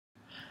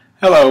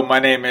Hello, my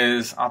name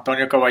is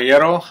Antonio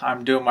Caballero.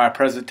 I'm doing my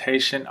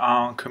presentation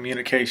on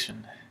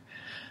communication.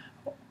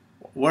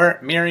 Where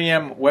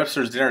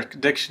Merriam-Webster's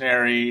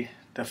dictionary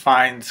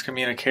defines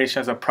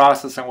communication as a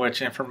process in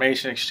which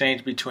information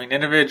exchanged between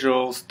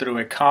individuals through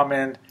a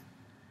common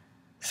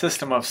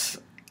system of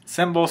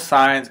symbols,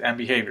 signs, and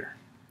behavior.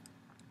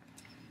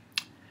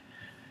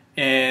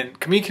 In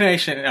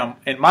communication,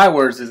 in my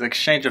words, is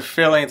exchange of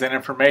feelings and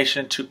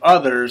information to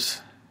others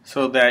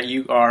so that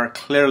you are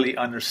clearly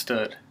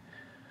understood.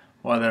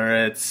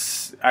 Whether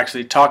it's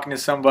actually talking to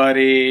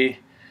somebody,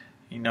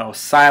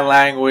 sign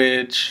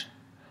language,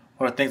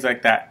 or things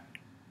like that.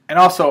 And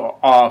also,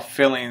 all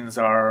feelings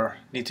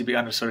need to be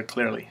understood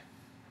clearly.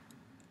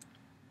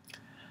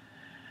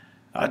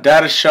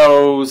 Data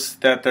shows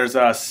that there's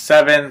a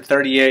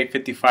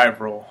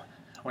 7-38-55 rule.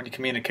 When you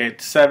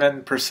communicate,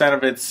 7%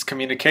 of its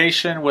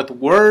communication with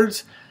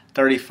words,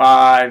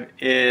 35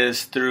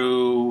 is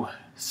through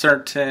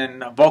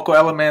certain vocal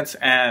elements,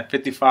 and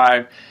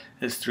 55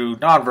 is through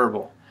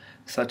nonverbal,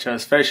 such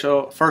as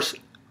facial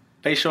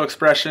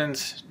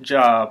expressions,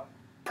 jaw,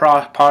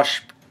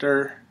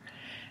 posture,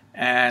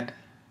 and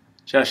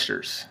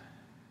gestures.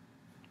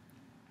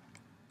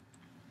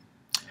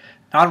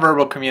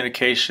 Nonverbal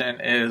communication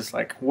is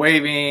like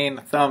waving,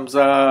 thumbs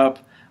up,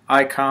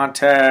 eye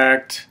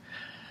contact,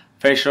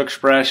 facial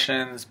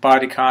expressions,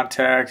 body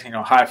contact,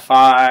 high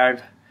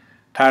five,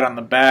 pat on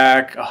the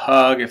back, a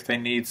hug if they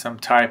need some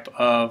type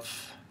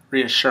of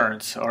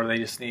reassurance or they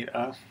just need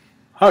a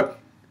hug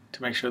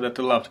to make sure that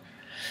they're loved.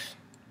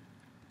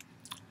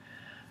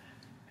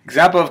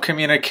 Example of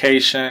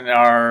communication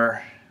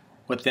are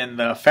within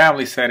the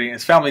family setting.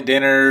 It's family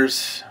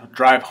dinners,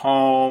 drive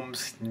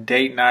homes,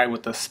 date night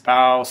with the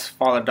spouse,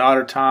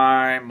 father-daughter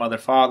time,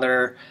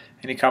 mother-father,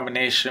 any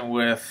combination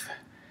with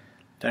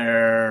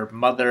their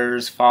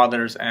mothers,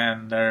 fathers,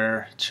 and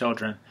their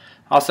children.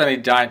 Also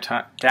any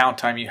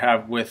downtime you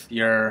have with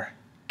your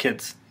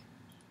kids.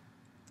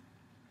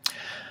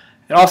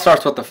 It all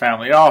starts with the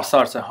family. It all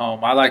starts at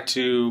home. I like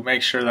to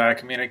make sure that I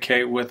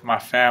communicate with my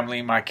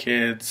family, my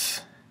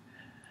kids,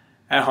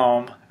 at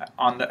home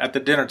at the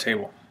dinner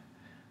table.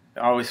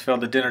 I always feel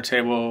the dinner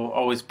table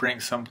always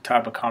brings some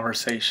type of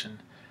conversation.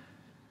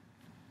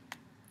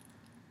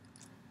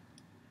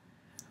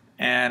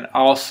 And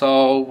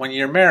also when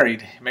you're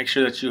married, make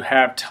sure that you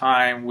have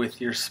time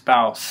with your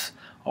spouse.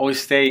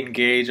 Always stay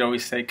engaged,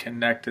 always stay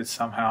connected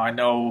somehow. I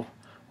know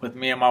with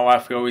me and my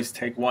wife, we always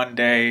take one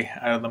day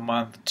out of the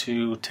month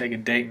to take a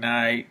date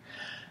night,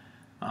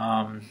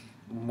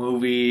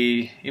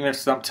 movie, even if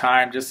some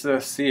time just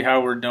to see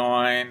how we're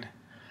doing.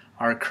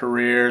 Our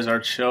careers, our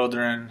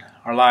children,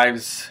 our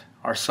lives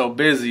are so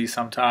busy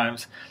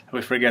sometimes that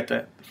we forget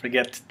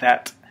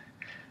that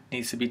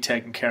needs to be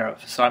taken care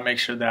of. So I make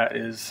sure that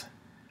is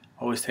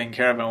always taken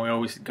care of and we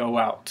always go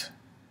out.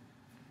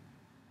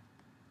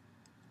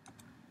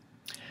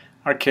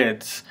 Our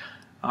kids.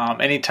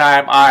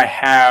 Anytime I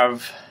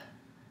have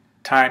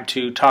time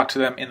to talk to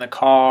them in the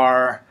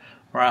car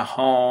or at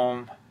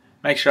home,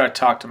 make sure I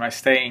talk to them. I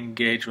stay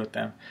engaged with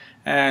them.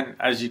 And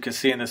as you can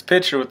see in this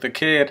picture with the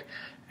kid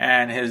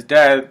and his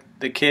dad,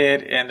 the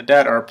kid and the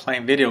dad are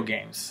playing video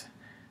games.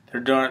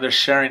 They're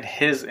sharing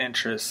his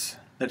interests,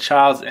 the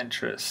child's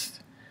interests.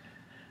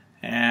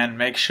 And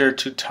make sure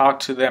to talk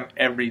to them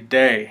every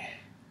day.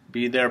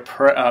 Be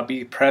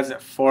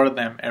present for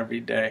them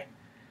every day.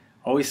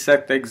 Always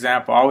set the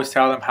example. I always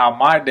tell them how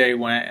my day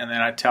went, and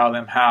then I tell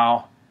them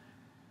how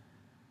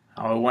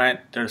it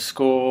went, their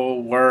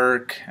school,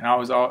 work, and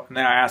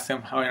then I ask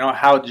them,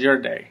 how'd your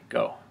day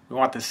go? We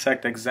want to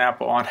set the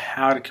example on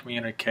how to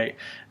communicate.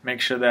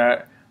 Make sure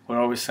that we're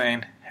always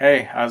saying,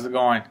 hey, how's it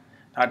going?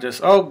 Not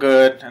just, oh,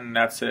 good, and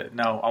that's it.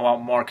 No, I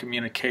want more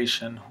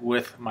communication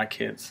with my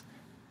kids.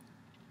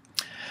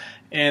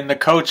 In the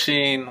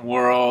coaching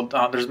world,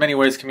 there's many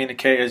ways to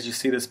communicate. As you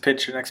see this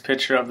picture, next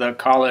picture of the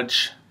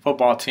college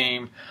football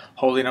team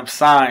holding up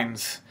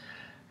signs.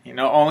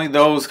 Only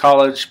those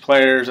college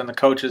players and the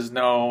coaches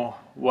know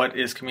what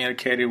is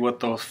communicated with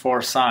those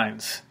 4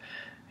 signs.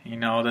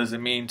 Does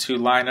it mean to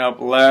line up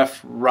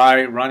left,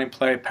 right, running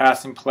play,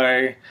 passing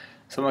play?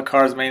 Some of the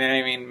cards may not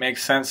even make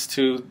sense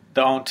to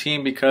the own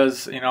team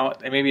because, it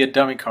may be a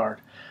dummy card.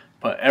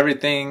 But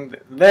everything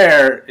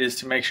there is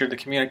to make sure to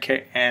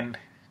communicate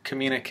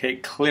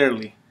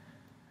clearly.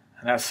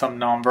 And that's some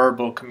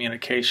nonverbal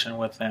communication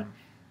with them.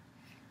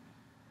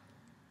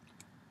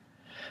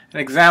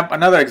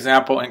 Another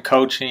example in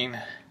coaching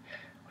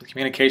with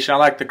communication, I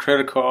like the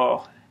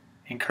critical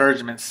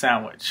encouragement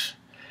sandwich.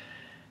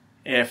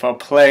 If a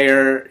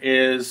player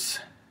is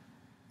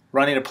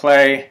running a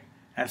play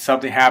and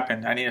something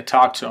happened, I need to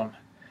talk to him.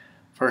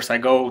 First, I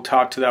go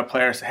talk to that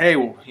player and say,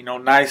 hey,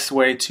 nice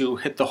way to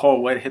hit the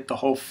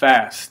hole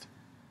fast.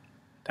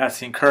 That's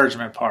the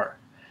encouragement part.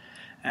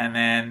 And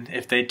then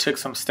if they took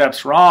some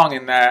steps wrong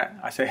in that,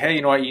 I say, hey,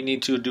 you know what, you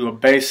need to do a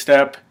base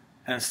step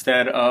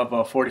instead of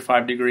a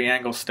 45-degree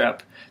angle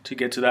step to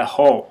get to that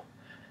hole.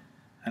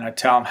 and I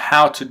tell them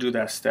how to do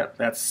that step.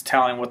 That's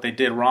telling what they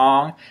did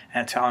wrong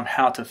and telling them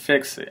how to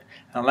fix it.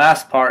 And the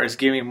last part is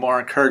giving more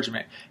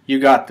encouragement. You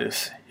got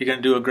this. You're going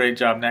to do a great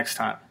job next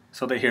time.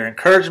 So they hear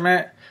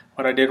encouragement,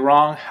 what I did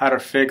wrong, how to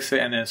fix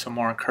it, and then some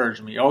more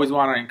encouragement. You always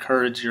want to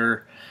encourage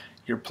your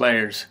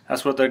players.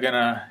 That's what they're going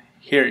to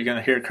hear. You're going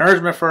to hear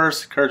encouragement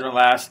first, encouragement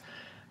last,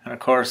 and of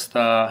course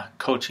the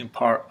coaching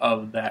part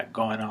of that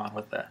going on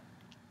with that.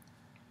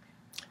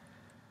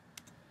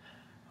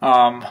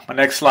 My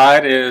next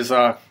slide is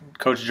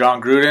Coach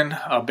John Gruden.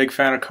 A big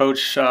fan of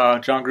Coach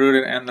John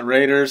Gruden and the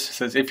Raiders. It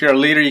says, if you're a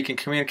leader, you can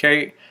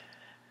communicate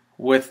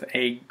with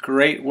a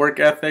great work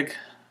ethic.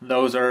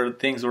 Those are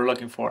things we're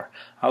looking for.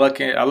 I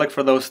look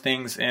for those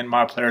things in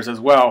my players as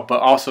well, but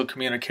also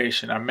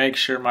communication. I make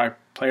sure my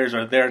players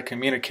are there to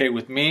communicate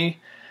with me,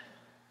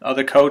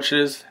 other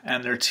coaches,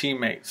 and their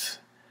teammates.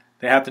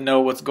 They have to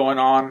know what's going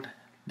on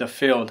the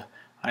field.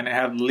 I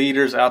have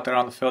leaders out there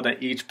on the field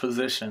at each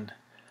position.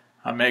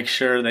 I make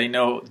sure they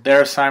know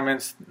their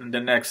assignments and the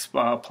next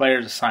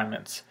player's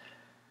assignments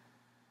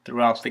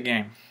throughout the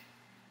game.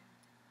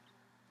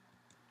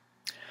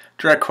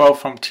 Direct quote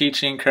from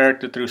Teaching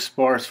Character Through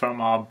Sports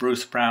from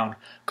Bruce Brown.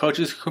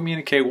 Coaches who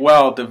communicate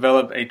well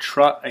develop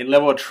a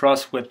level of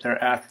trust with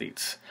their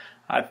athletes.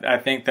 I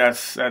think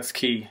that's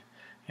key.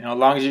 You know, as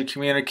long as you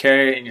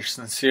communicate and you're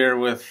sincere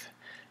with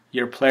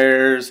your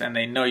players and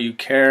they know you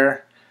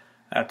care,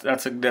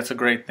 that's a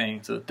great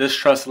thing. So this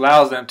trust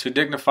allows them to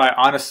dignify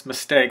honest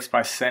mistakes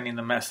by sending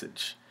the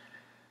message.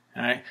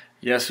 All right?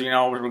 Yes, you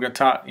know, we're going to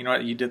talk, you know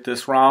what, you did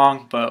this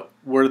wrong, but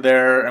we're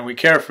there and we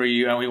care for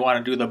you and we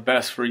want to do the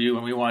best for you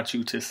and we want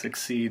you to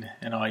succeed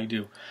in all you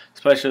do.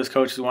 Especially as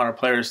coaches, we want our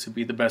players to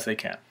be the best they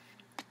can.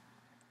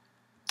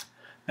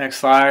 Next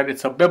slide,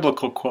 it's a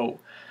biblical quote.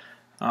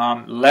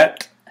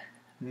 Let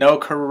no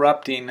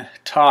corrupting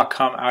talk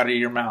come out of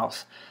your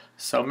mouths.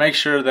 So make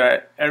sure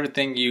that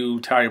everything you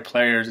tell your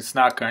players, it's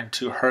not going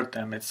to hurt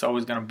them. It's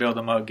always going to build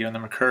them up, giving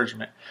them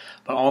encouragement.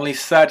 But only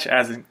such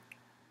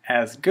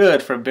as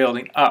good for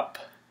building up,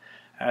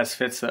 as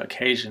fits the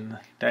occasion,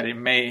 that it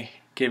may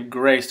give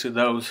grace to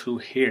those who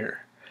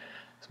hear.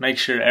 So make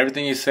sure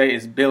everything you say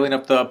is building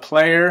up the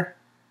player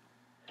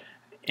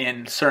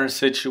in certain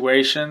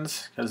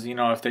situations. Because, you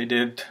know, if they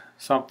did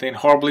something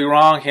horribly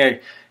wrong, hey, you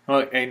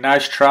know, a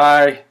nice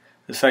try,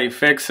 this is how you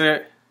fix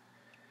it.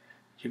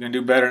 You can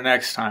do better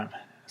next time.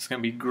 It's going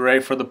to be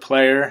great for the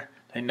player.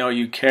 They know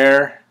you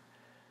care,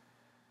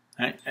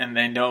 right? And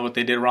they know what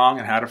they did wrong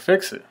and how to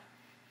fix it.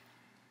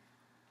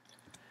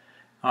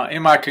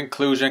 In my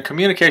conclusion,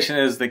 communication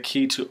is the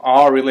key to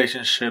all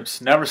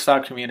relationships. Never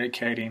stop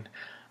communicating.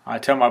 I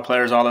tell my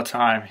players all the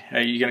time,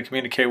 hey, you're going to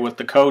communicate with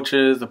the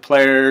coaches, the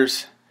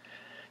players,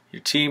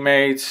 your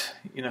teammates,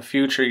 in the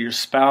future, your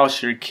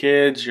spouse, your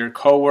kids, your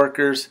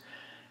co-workers.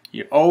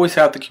 You always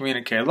have to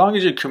communicate. As long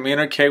as you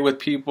communicate with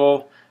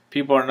people,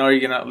 people know you're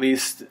going to at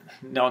least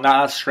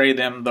not stray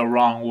them the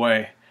wrong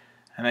way.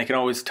 And they can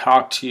always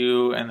talk to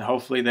you, and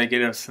hopefully they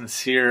get a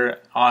sincere,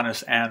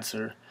 honest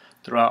answer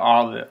throughout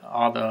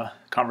all the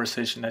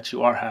conversation that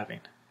you are having.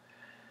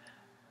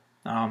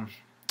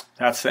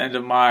 That's the end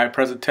of my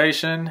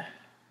presentation.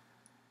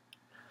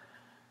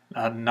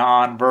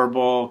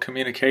 Non-verbal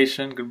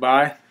communication.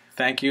 Goodbye.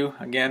 Thank you.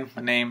 Again,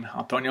 my name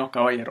Antonio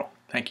Caballero.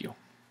 Thank you.